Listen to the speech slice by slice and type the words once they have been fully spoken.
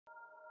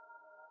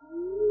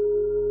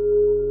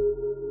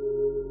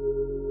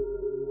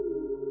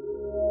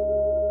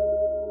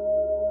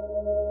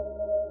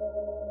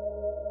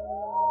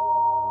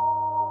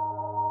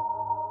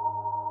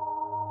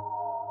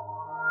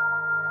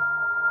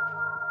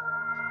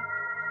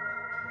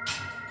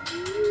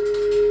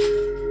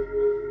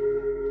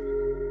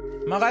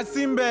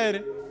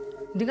Makasimbere.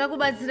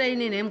 Ndingakubatsira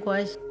inini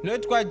mkwashi.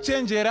 Ndoti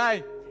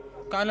kwachenjerai.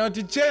 Kana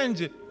kuti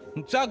chenje,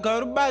 mtsvaga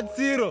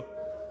rubatsiro.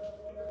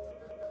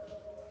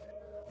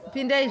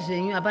 Pindai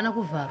zvenyu hapana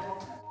kuvhara.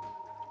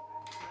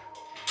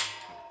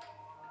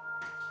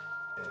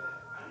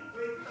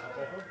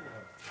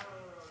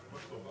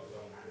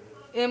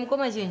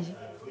 Mukoma chenje.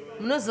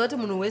 Munoziva kuti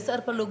munhu wese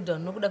ari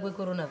pa-lockdown nokuda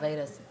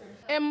kwe-coronavirus.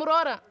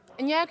 Murora,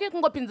 nyaya yako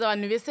yekungopinza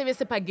vanhu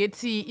vese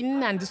pageti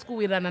inini handisi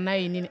kuwirirana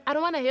nayo inini. I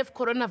don't want to have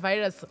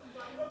coronavirus.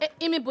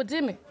 Imi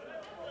Budimi,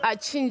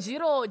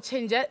 Chinjiro,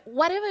 Chenja,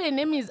 whatever your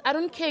name is, I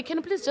don't care. Can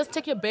you please just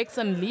take your bags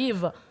and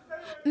leave?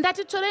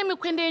 Ndatitorei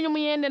mikwende yenyu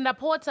muende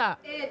ndapota.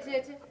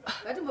 Tete.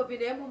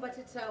 Ngatimbopinda yemumba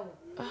titawo.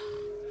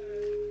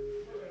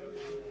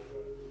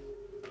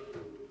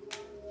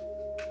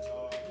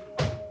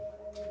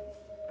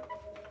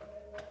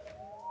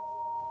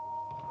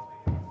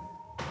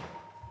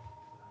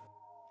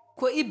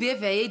 Ko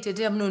ibehavior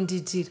yeitete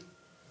yamunonditira.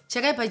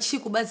 Chakaipa chii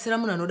kubatsira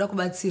munhu anoda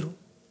kubatsirwa?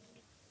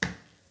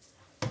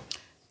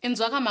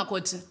 Inzwaka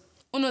makoti,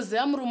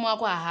 unoziva murume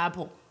wako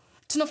hapo.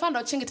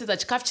 Tinofanira kuchengetedza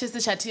chikafu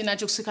chese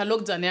chatinacho kusvika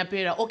lockdown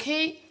yapera,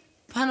 okay?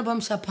 Pano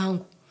pamusha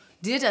pangu.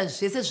 Ndinoita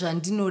zvese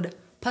zvandinoda.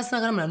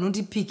 Pasina kana munhu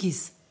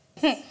anondipikisa.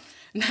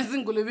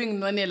 Nazinguluvi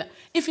nginonela.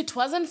 If it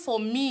wasn't for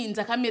me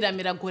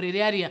ndakamira gore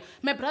riya,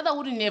 my brother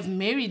wouldn't have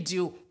married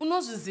you.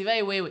 Unozviziva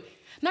iwewe.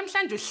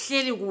 Namhlanje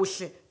uhleli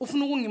kuhle,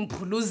 ufuna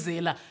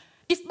ukungimphuluzela.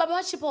 If Baba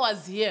Wachipo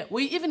was here,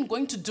 were you even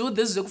going to do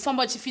this?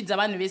 Zvekufamba uchifidza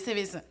vanhu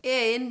vese?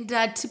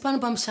 Ndati pano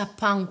pamusha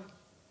pangu.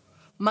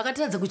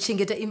 Makatadza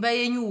kuchengeta imba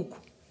yenyu uku.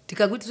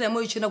 Ndikakuitirai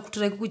moyo chena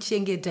kutorai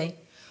kukuchengetai.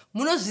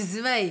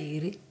 Munozviziva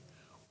here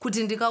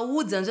kuti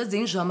ndikaudza hanzva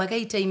dzenyu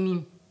zvamakaita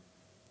imimi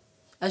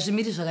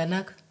hazvimiri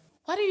zvakanaka?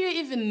 What do you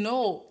even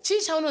know?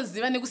 Chii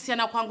chaunoziva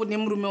nekusiyana kwangu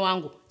nemurume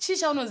wangu? Chii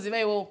chaunoziva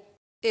iwowo?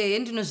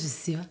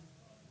 Ndinozviziva.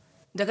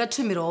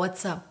 Ndakatumira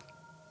WhatsApp.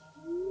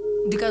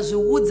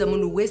 Ndikazviudza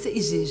munhu wese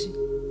izvezvi.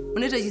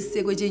 Unoita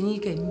chiseko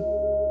chenyika imimi.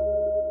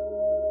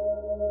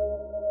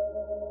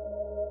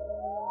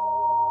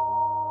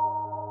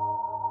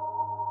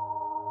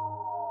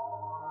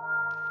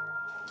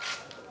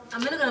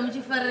 Amene kana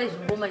muchifarira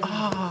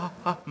zvingoma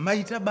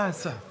Maita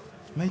basa.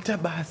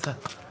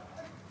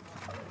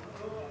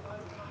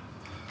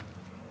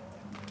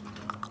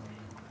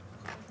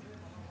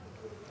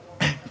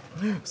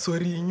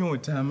 Sorry,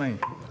 inyota mai.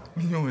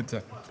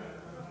 Inyota.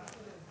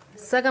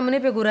 Saka mune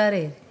pekurara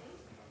here?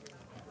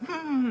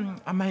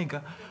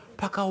 Amaiga,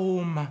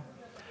 pakaoma.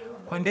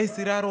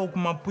 Kwandaisirarawo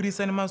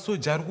kumapurisa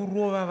nemasoja ari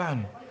kurova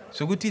vanhu.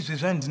 Zvekuti izvi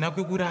zvandina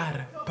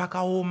kwekurara.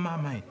 Pakaoma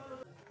mai.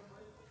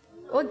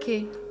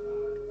 Okay.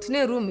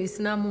 Tine room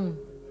isina munhu.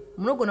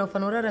 Munogona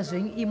kufanira kurara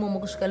zvenyu imomo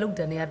kusvika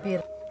lockdown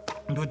yapera.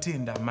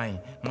 Ndotenda mai,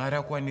 Mwari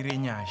akuwanire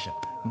nyasha.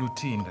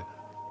 Ndotenda.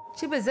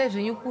 Chipedzai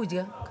zvenyu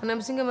kudya. Kana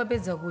muchinge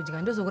mapedza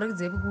kudya,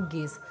 ndozokurakidzai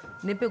pekugeza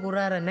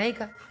nepekurara,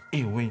 nhaika.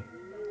 Ewe.